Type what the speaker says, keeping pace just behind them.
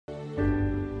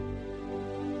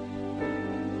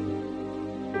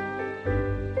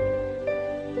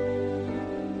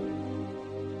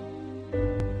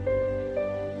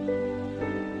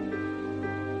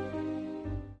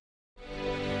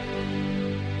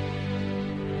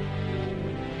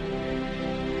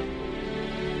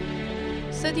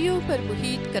सदियों पर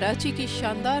मुहित कराची की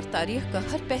शानदार तारीख का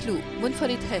हर पहलू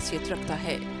मुनफरिद हैसियत रखता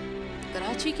है।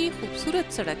 कराची की खूबसूरत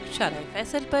सड़क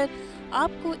शाहराह-ए-फैसल पर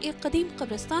आपको एक कदीम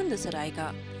कब्रिस्तान नजर आएगा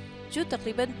जो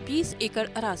तकरीबन 20 एकड़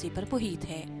अराजी पर मुहित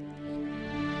है।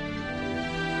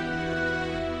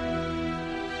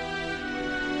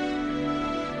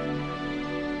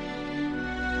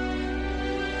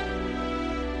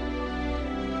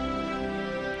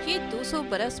 ये 200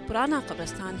 बरस पुराना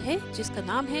कब्रिस्तान है जिसका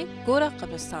नाम है गोरा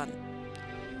कब्रिस्तान।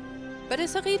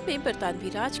 बरसगीर में बरतानवी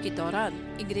राज के दौरान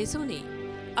अंग्रेजों ने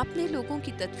अपने लोगों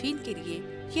की तदफीन के लिए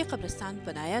ये कब्रिस्तान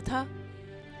बनाया था।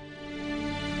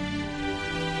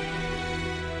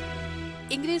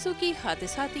 अंग्रेजों की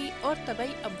हादसाती और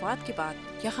तबाही अमवात के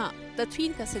बाद यहाँ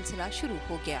तदफीन का सिलसिला शुरू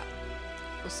हो गया।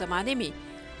 उस जमाने में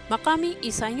मकामी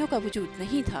ईसाइयों का वजूद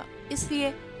नहीं था,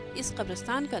 इसलिए इस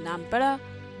कब्रिस्तान का नाम पड़ा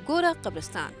गोरा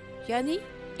कब्रिस्तान, यानी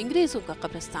अंग्रेजों का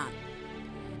कब्रिस्तान।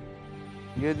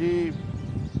 ये जी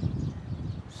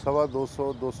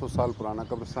 200 साल पुराना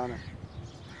कब्रिस्तान है।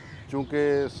 चूँकि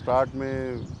स्टार्ट में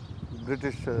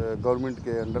ब्रिटिश गवर्नमेंट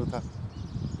के अंडर था,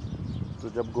 तो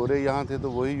जब गोरे यहाँ थे तो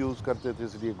वही यूज़ करते थे,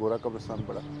 इसलिए गोरा कब्रिस्तान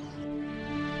पड़ा।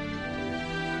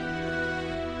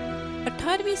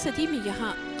 18वीं सदी में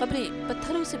यहाँ कब्रें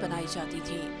पत्थरों से बनाई जाती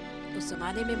थीं। उस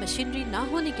जमाने में मशीनरी ना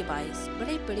होने के बायस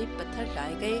बड़े बड़े पत्थर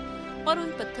लाए गए और उन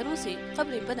पत्थरों से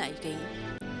कब्रें बनाई गईं।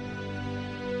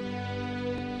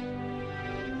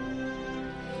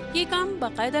 ये काम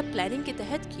बाकायदा प्लानिंग के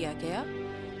तहत किया गया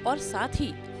और साथ ही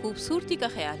खूबसूरती का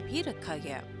ख्याल भी रखा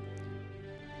गया।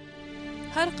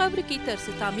 हर कब्र की तर्ज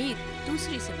तामीर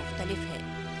दूसरी से मुख्तलिफ है।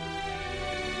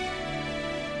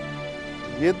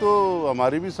 ये तो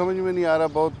हमारी भी समझ में नहीं आ रहा,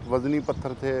 बहुत वजनी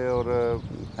पत्थर थे और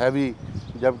हैवी,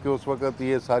 जबकि उस वक़्त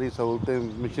ये सारी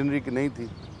सहूलतें मशीनरी की नहीं थी।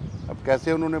 अब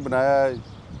कैसे उन्होंने बनाया,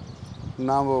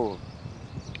 ना वो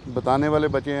बताने वाले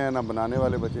बचे हैं ना बनाने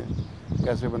वाले बचे हैं,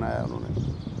 कैसे बनाया उन्होंने।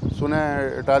 सुना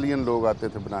है इटालियन लोग आते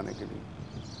थे बनाने के लिए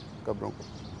कब्रों को,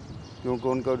 क्योंकि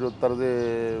उनका जो तर्ज़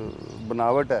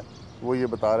बनावट है वो ये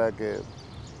बता रहा है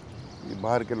कि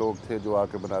बाहर के लोग थे जो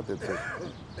आके बनाते थे।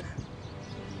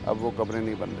 अब वो कब्रें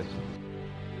नहीं बन रही।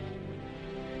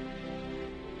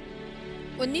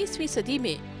 19वीं सदी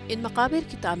में इन मकाबिर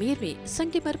की तामीर में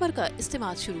संगमरमर का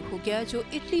इस्तेमाल शुरू हो गया जो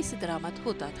इटली से दरामद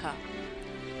होता था।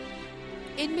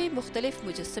 इनमें मुख्तलिफ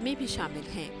मुजस्समे भी शामिल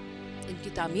हैं। इनकी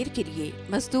तामीर के लिए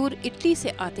मजदूर इटली से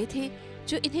आते थे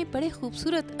जो इन्हें बड़े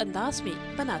खूबसूरत अंदाज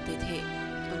में बनाते थे।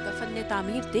 उनका फन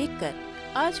तामीर देखकर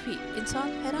आज भी इंसान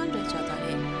हैरान रह जाता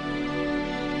है।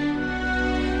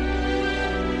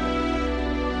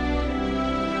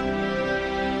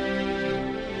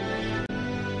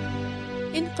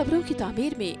 इन कब्रों की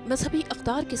तामीर में मजहबी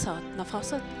अक़दार के साथ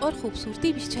नफासत और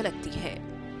खूबसूरती भी झलकती है।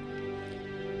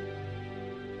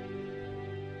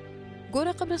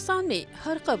 गोरा कब्रिस्तान में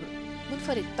हर कब्र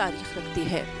मुनफरिद तारीख रखती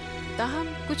है, ताहम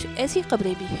कुछ ऐसी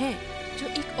कब्रें भी हैं जो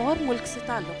एक और मुल्क से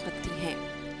ताल्लुक़ रखती हैं।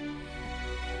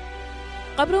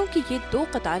 कब्रों की ये 2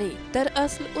 कतारें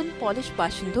दरअसल उन पॉलिश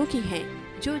बाशिंदों की हैं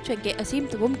जो जंग अज़ीम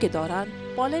दोम के दौरान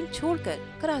पोलैंड छोड़कर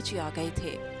कराची आ गए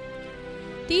थे।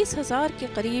 30,000 के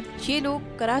करीब ये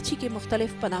लोग कराची के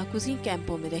मुख्तलिफ पनाहगुज़ी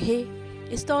कैंपों में रहे।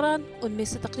 इस दौरान उनमें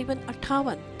से तकरीबन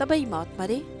 58 तबई मौत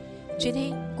मरे,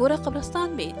 जिन्हें गोरा कब्रिस्तान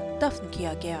में दफन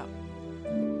किया गया।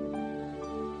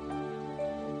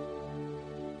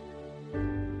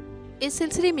 इस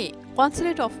सिलसिले में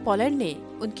कॉन्सुलेट ऑफ पोलैंड ने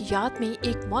उनकी याद में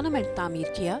एक मॉन्यूमेंट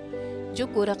तामीर किया जो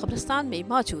गोरा कब्रिस्तान में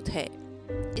मौजूद है।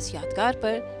 इस यादगार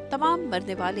पर तमाम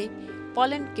मरने वाले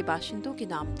पोलैंड के बाशिंदों के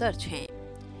नाम दर्ज हैं।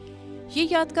 ये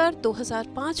यादगार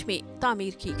 2005 में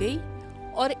तामीर की गई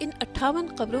और इन 58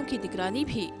 कब्रों की निगरानी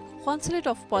भी कॉन्सुलेट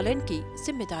ऑफ पोलैंड की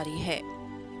जिम्मेदारी है।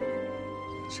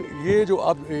 ये जो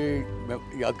आप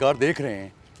यादगार देख रहे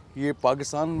हैं, ये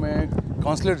पाकिस्तान में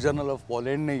कॉन्सुलेट जनरल ऑफ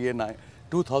पोलैंड ने ये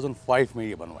 2005 में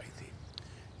ये बनवाई थी।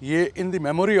 ये in the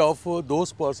memory of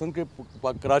those person के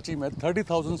कराची में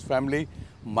 30,000 फैमिली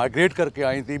माइग्रेट करके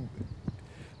आई थी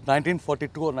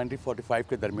 1942 और 1945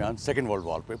 के दरमियान सेकेंड वर्ल्ड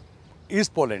वॉर पे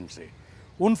ईस्ट पोलैंड से।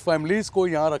 उन फैमिलीज़ को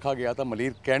यहाँ रखा गया था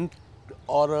मलीर कैंट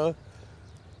और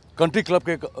कंट्री क्लब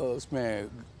के उसमें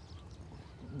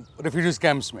रेफ्यूजीज़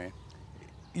कैंप्स में।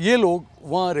 ये लोग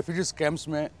वहाँ रेफ्यूजीज़ कैंप्स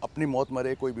में अपनी मौत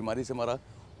मरे, कोई बीमारी से मरा।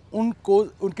 उनको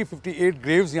उनकी 58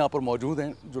 ग्रेव्स यहाँ पर मौजूद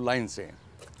हैं जो लाइन से हैं,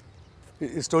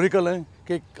 हिस्टोरिकल हैं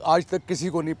कि आज तक किसी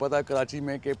को नहीं पता कराची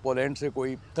में कि पोलैंड से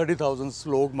कोई 30,000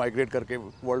 लोग माइग्रेट करके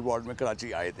वर्ल्ड वॉर में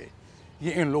कराची आए थे।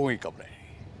 ये इन लोगों की कब्रें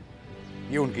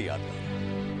हैं, ये उनकी यादगार है।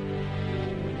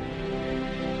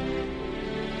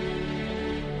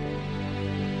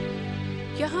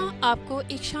 यहाँ आपको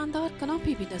एक शानदार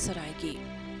कनॉपी भी नजर आएगी।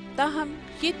 ताहम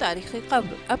ये तारीख़ी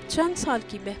कब्र अब चंद साल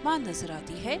की मेहमान नजर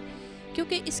आती है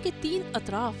क्योंकि इसके 3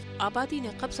 अतराफ आबादी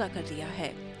ने कब्जा कर लिया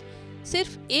है।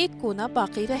 सिर्फ एक कोना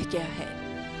बाकी रह गया है।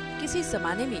 किसी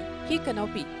ज़माने में ये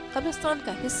कनौपी कब्रिस्तान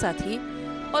का हिस्सा थी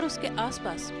और उसके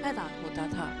आसपास मैदान होता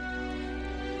था,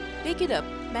 लेकिन अब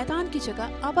मैदान की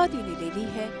जगह आबादी ने ले ली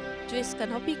है जो इस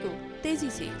कनौपी को तेजी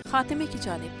से खात्मे की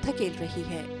जानिब धकेल रही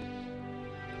है।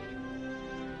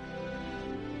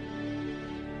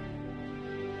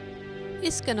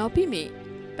 इस कनौपी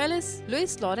में फिलिस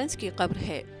लुइस लॉरेंस की कब्र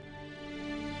है।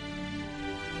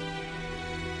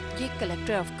 ये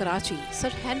collector of Karachi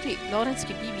sir Henry Lawrence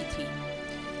की बीवी थी।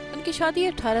 उनकी शादी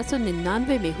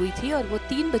 1899 में हुई थी और वो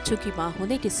 3 बच्चों की मां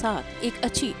होने के साथ एक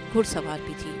अच्छी घुड़सवार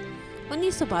भी थी।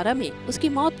 1912 में उसकी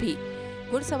मौत भी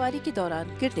घुड़सवारी के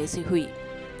दौरान गिरने से हुई।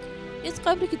 इस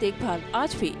कब्र की देखभाल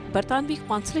आज भी बरतानवी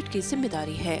कौंसलेट की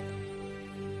जिम्मेदारी है।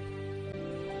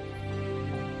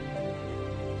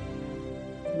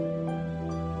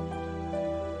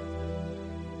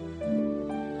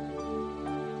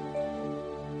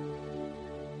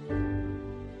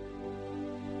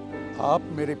 आप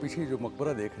मेरे पीछे जो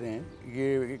मकबरा देख रहे हैं,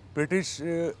 ये एक ब्रिटिश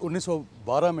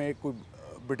 1912 में कोई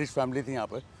ब्रिटिश फैमिली थी यहाँ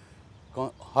पर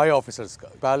हाई ऑफिसर्स का,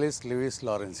 फिलिस लुइस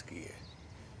लॉरेंस की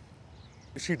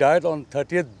है। शी डाइड ऑन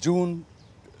 30 जून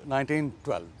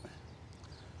 1912 में।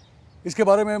 इसके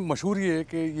बारे में मशहूर ये है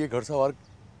कि ये घुड़सवार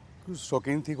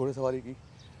शौकीन थी घोड़े सवारी की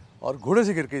और घोड़े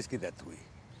से गिर के इसकी डेथ हुई।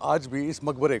 आज भी इस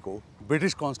मकबरे को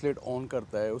ब्रिटिश कौंसलेट ऑन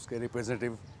करता है, उसके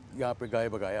रिप्रेजेंटेटिव यहाँ पे गाए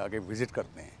बगाए आगे विज़िट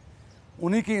करते हैं।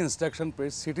 उन्हीं की इंस्ट्रक्शन पे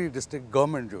सिटी डिस्ट्रिक्ट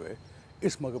गवर्नमेंट जो है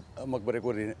इस मकबरे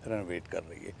को रेनोवेट कर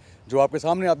रही है। जो आपके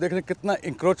सामने आप देख रहे हैं कितना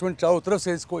इंक्रोचमेंट चारों तरफ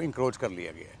से इसको इंक्रोच कर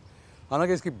लिया गया है।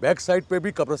 हालांकि इसकी बैक साइड पे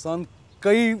भी कब्रिस्तान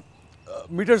कई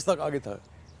मीटर्स तक आगे था,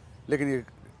 लेकिन ये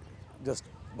जस्ट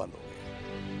बंद हो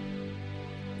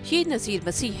गया। ये नज़ीर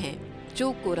मसीह हैं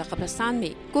जो गोरा कब्रिस्तान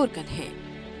में गोरकन हैं।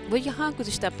 वो यहाँ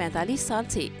गुज़िश्ता 45 साल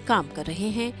से काम कर रहे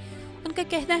हैं। उनका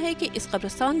कहना है कि इस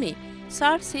कब्रिस्तान में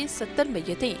 60 से 70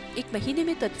 मैयतें एक महीने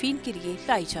में तदफीन के लिए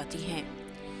लाई जाती हैं।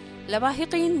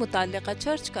 लवाहिकीन मुताल्लिका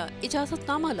चर्च का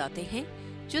इजाज़तनामा लाते हैं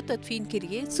जो तदफीन के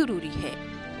लिए ज़रूरी है।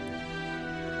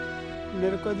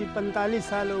 मेरे को जी 45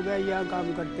 साल हो गए यहाँ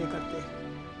काम करते करते।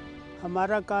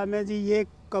 हमारा काम है जी ये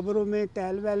कब्रों में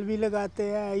टैल वैल भी लगाते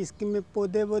हैं, इसके में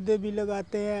पौधे वौधे भी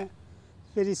लगाते हैं,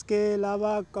 फिर इसके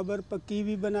अलावा कब्र पक्की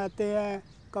भी बनाते हैं,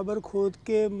 कब्र खोद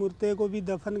के मुर्दे को भी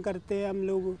दफन करते हैं हम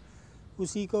लोग।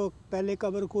 उसी को पहले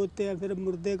कब्र खोदते हैं, फिर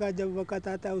मुर्दे का जब वक़्त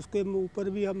आता है उसके ऊपर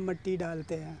भी हम मिट्टी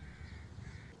डालते हैं।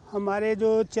 हमारे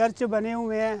जो चर्च बने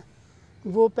हुए हैं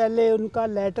वो पहले उनका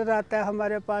लेटर आता है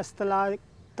हमारे पास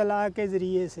तला के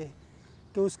ज़रिए से,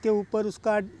 तो उसके ऊपर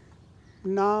उसका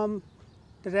नाम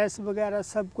ड्रेस वगैरह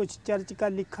सब कुछ चर्च का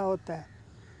लिखा होता है।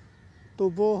 तो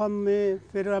वो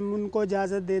फिर हम उनको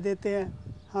इजाज़त दे देते हैं,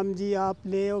 हम जी आप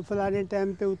ले और फलाने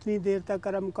टाइम पे उतनी देर तक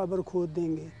हम कब्र खोद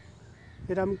देंगे।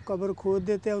 फिर हम कब्र खोद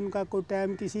देते हैं। उनका कोई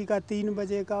टाइम किसी का 3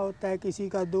 बजे का होता है, किसी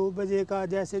का 2 बजे का,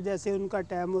 जैसे जैसे उनका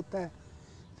टाइम होता है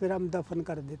फिर हम दफन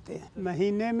कर देते हैं।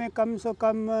 महीने में कम से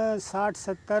कम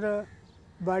 60-70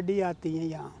 बॉडी आती हैं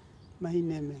यहाँ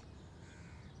महीने में।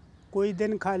 कोई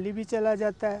दिन खाली भी चला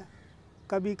जाता है,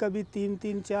 कभी कभी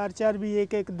 3-3, 4-4 भी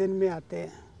एक दिन में आते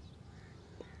हैं।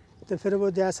 तो फिर वो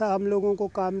जैसा हम लोगों को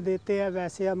काम देते हैं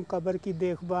वैसे हम कब्र की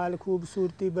देखभाल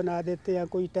खूबसूरती बना देते हैं।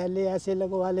 कोई टहले ऐसे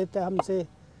लगवा लेता है हमसे,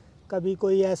 कभी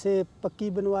कोई ऐसे पक्की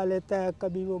बनवा लेता है,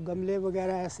 कभी वो गमले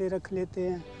वगैरह ऐसे रख लेते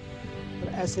हैं,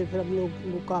 और ऐसे फिर हम लोग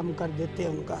वो काम कर देते हैं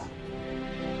उनका।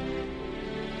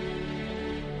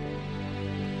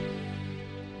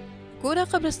 गोरा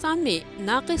कब्रिस्तान में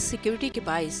नाक़िस सिक्योरिटी के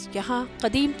बाइस यहाँ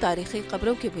कदीम तारीख़ी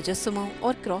कब्रों के मुजस्समों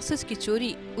और क्रॉसेस की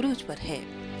चोरी उरूज पर है।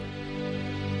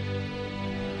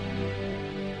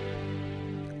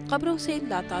 कब्रों से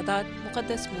लातादाद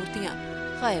मुक़द्दस मूर्तियाँ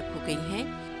गायब हो गई हैं,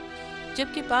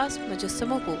 जबकि पास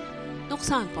मुजस्समों को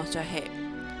नुकसान पहुँचा है।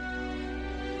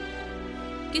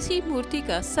 किसी मूर्ति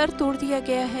का सर तोड़ दिया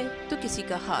गया है तो किसी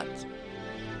का हाथ।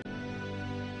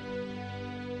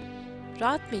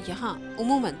 रात में यहाँ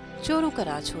उमूमन चोरों का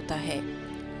राज होता है।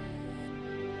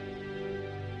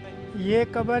 ये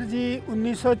कब्र जी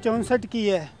 1964 की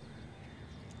है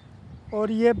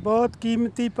और ये बहुत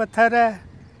कीमती पत्थर है।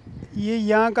 ये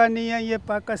यहाँ का नहीं है, ये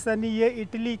पाकिस्तानी, ये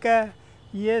इटली का है।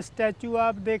 ये स्टैचू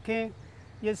आप देखें,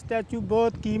 ये स्टैचू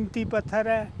बहुत कीमती पत्थर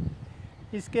है।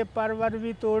 इसके परवर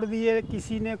भी तोड़ दिए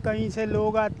किसी ने, कहीं से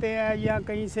लोग आते हैं या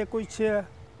कहीं से कुछ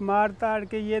मार ताड़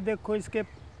के। ये देखो इसके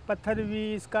पत्थर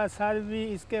भी, इसका सर भी,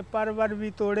 इसके परवर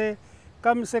भी तोड़े।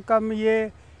 कम से कम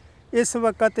ये इस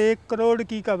वक्त 1 करोड़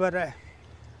की कब्र है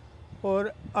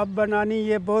और अब बनानी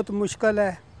ये बहुत मुश्किल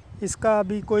है। इसका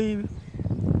अभी कोई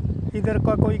इधर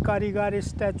का कोई कारीगर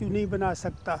स्टैचू नहीं बना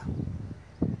सकता,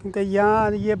 क्योंकि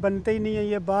यहाँ ये बनते ही नहीं है,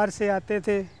 ये बाहर से आते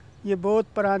थे। ये बहुत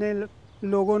पुराने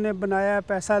लोगों ने बनाया,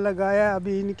 पैसा लगाया,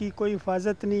 अभी इनकी कोई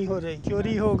हिफाजत नहीं हो रही।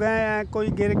 चोरी हो गए हैं, कोई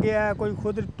गिर गया, कोई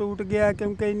खुद टूट गया,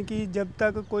 क्योंकि इनकी जब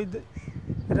तक कोई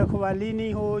रखवाली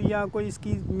नहीं हो या कोई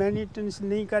इसकी मेंटेनेंस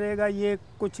नहीं करेगा, ये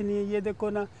कुछ नहीं। ये देखो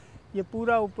ना, ये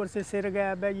पूरा ऊपर से सिर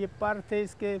गायब है, ये पर थे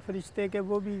इसके फरिश्ते के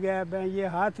वो भी गायब हैं, ये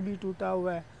हाथ भी टूटा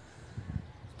हुआ है।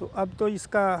 तो अब तो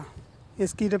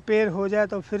इसकी रिपेयर हो जाए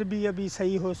तो फिर भी अभी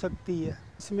सही हो सकती है।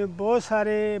 इसमें बहुत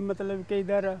सारे मतलब कि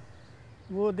इधर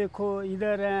वो देखो,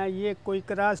 इधर हैं, ये कोई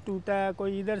क्रास टूटा है,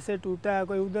 कोई इधर से टूटा है,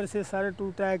 कोई उधर से सर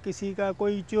टूटा है किसी का,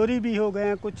 कोई चोरी भी हो गए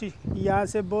हैं, कुछ यहाँ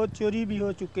से बहुत चोरी भी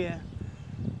हो चुके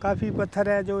हैं। काफ़ी पत्थर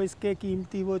है जो इसके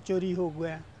कीमती वो चोरी हो गए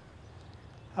हैं।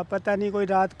 अब पता नहीं कोई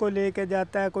रात को लेके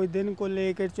जाता है, कोई दिन को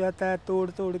लेके जाता है,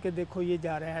 तोड़ के देखो ये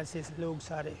जा रहे हैं ऐसे लोग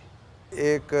सारे।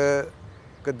 एक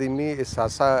कदीमी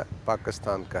एहसासा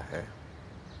पाकिस्तान का है,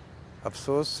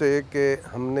 अफसोस से कि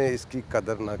हमने इसकी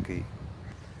कदर ना की।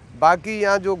 बाकी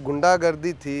यहाँ जो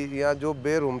गुंडागर्दी थी या जो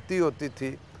बेरुमती होती थी,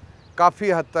 काफ़ी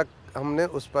हद तक हमने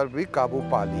उस पर भी काबू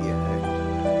पा लिए हैं।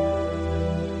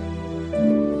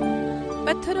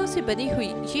 पत्थरों से बनी हुई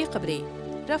ये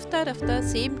कब्रें रफ्ता रफ्ता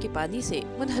सेम के पानी से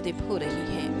मुनहदिम हो रही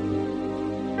हैं।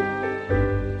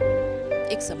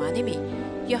 एक ज़माने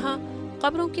में यहाँ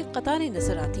कब्रों की कतारें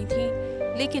नजर आती थीं,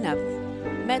 लेकिन अब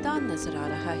मैदान नजर आ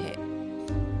रहा है।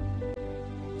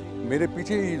 मेरे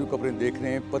पीछे ये जो कब्रें देख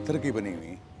रहे हैं पत्थर की बनी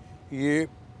हुई, ये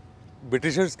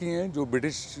ब्रिटिशर्स की हैं, जो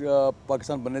ब्रिटिश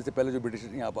पाकिस्तान बनने से पहले जो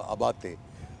ब्रिटिशर्स यहाँ पर आबाद थे।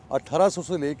 1800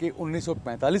 से लेके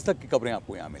 1945 तक की कब्रें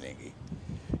आपको यहाँ मिलेंगी।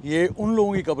 ये उन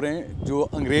लोगों की कब्रें जो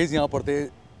अंग्रेज़ यहाँ पर थे,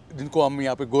 जिनको हम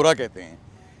यहाँ पे गोरा कहते हैं।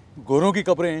 गोरों की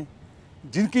कब्रें,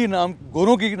 जिनकी नाम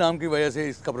गोरों की नाम की वजह से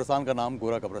इस कब्रिस्तान का नाम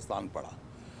गोरा कब्रिस्तान पड़ा।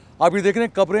 आप ये देख रहे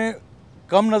हैं कब्रें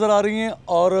कम नज़र आ रही हैं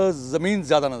और ज़मीन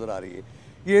ज़्यादा नज़र आ रही है।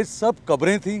 ये सब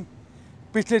कब्रें थी।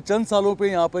 पिछले चंद सालों पे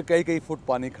यहाँ पर कई फुट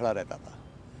पानी खड़ा रहता था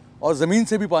और ज़मीन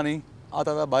से भी पानी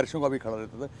आता था, बारिशों का भी खड़ा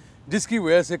रहता था, जिसकी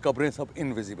वजह से कब्रें सब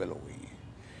इनविजिबल हो गई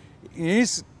हैं।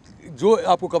 इस जो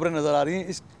आपको कब्रें नज़र आ रही हैं,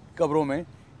 इस कब्रों में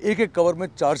एक एक कब्र में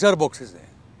 4-4 बॉक्सेस हैं।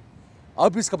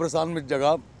 अब इस कब्रिस्तान में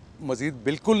जगह मज़ीद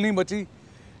बिल्कुल नहीं बची।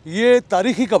 ये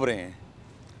तारीख़ी कब्रें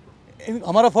हैं।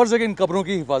 हमारा फ़र्ज़ है कि इन कब्रों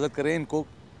की हिफाजत करें, इनको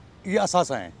ये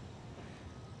असासा हैं,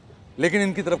 लेकिन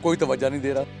इनकी तरफ कोई तवज्जो नहीं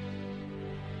दे रहा।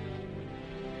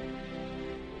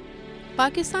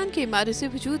 पाकिस्तान के मारिज़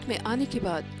वजूद में आने के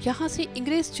बाद यहाँ से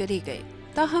अंग्रेज़ चले गए,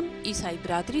 ताहम ईसाई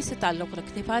बरादरी से ताल्लुक़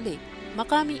रखने वाले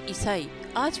मकामी ईसाई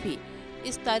आज भी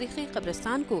इस तारीख़ी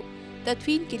कब्रिस्तान को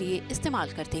तदफीन के लिए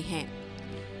इस्तेमाल करते हैं।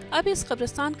 अब इस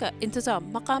कब्रिस्तान का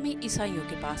इंतज़ाम मकामी ईसाइयों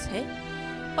के पास है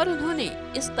और उन्होंने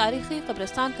इस तारीख़ी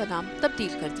कब्रिस्तान का नाम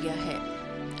तब्दील कर दिया है।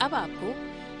 अब आपको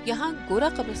यहाँ गोरा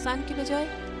कब्रिस्तान की बजाय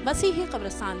मसीही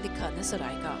कब्रिस्तान लिखा नजर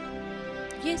आएगा।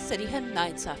 ये सरीहन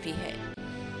नाइंसाफ़ी है,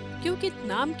 क्योंकि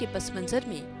नाम के पस मंज़र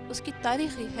में उसकी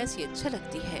तारीख़ी हैसियत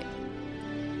झलकती है।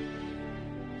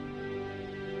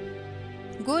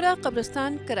 गोरा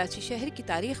कब्रिस्तान कराची शहर की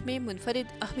तारीख में मुनफरिद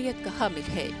अहमियत का हामिल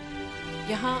है।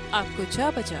 यहाँ आपको जा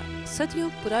बजा सदियों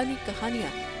पुरानी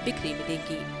कहानियाँ बिखरी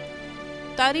मिलेंगी।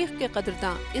 तारीख के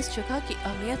कदरदां इस जगह की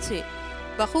अहमियत से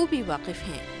बखूबी वाकिफ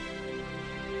हैं।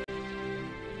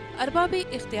 अरबाब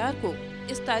इख्तियार को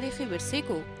इस तारीखी विरसे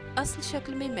को असल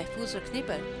शक्ल में महफूज रखने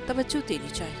पर तवज्जो देनी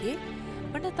चाहिए,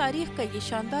 वरना तारीख का ये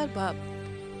शानदार बाब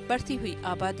बढ़ती हुई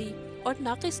आबादी और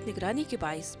नाक़िस निगरानी के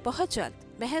बाइस बहुत जल्द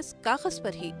महज कागज़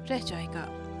पर ही रह जाएगा।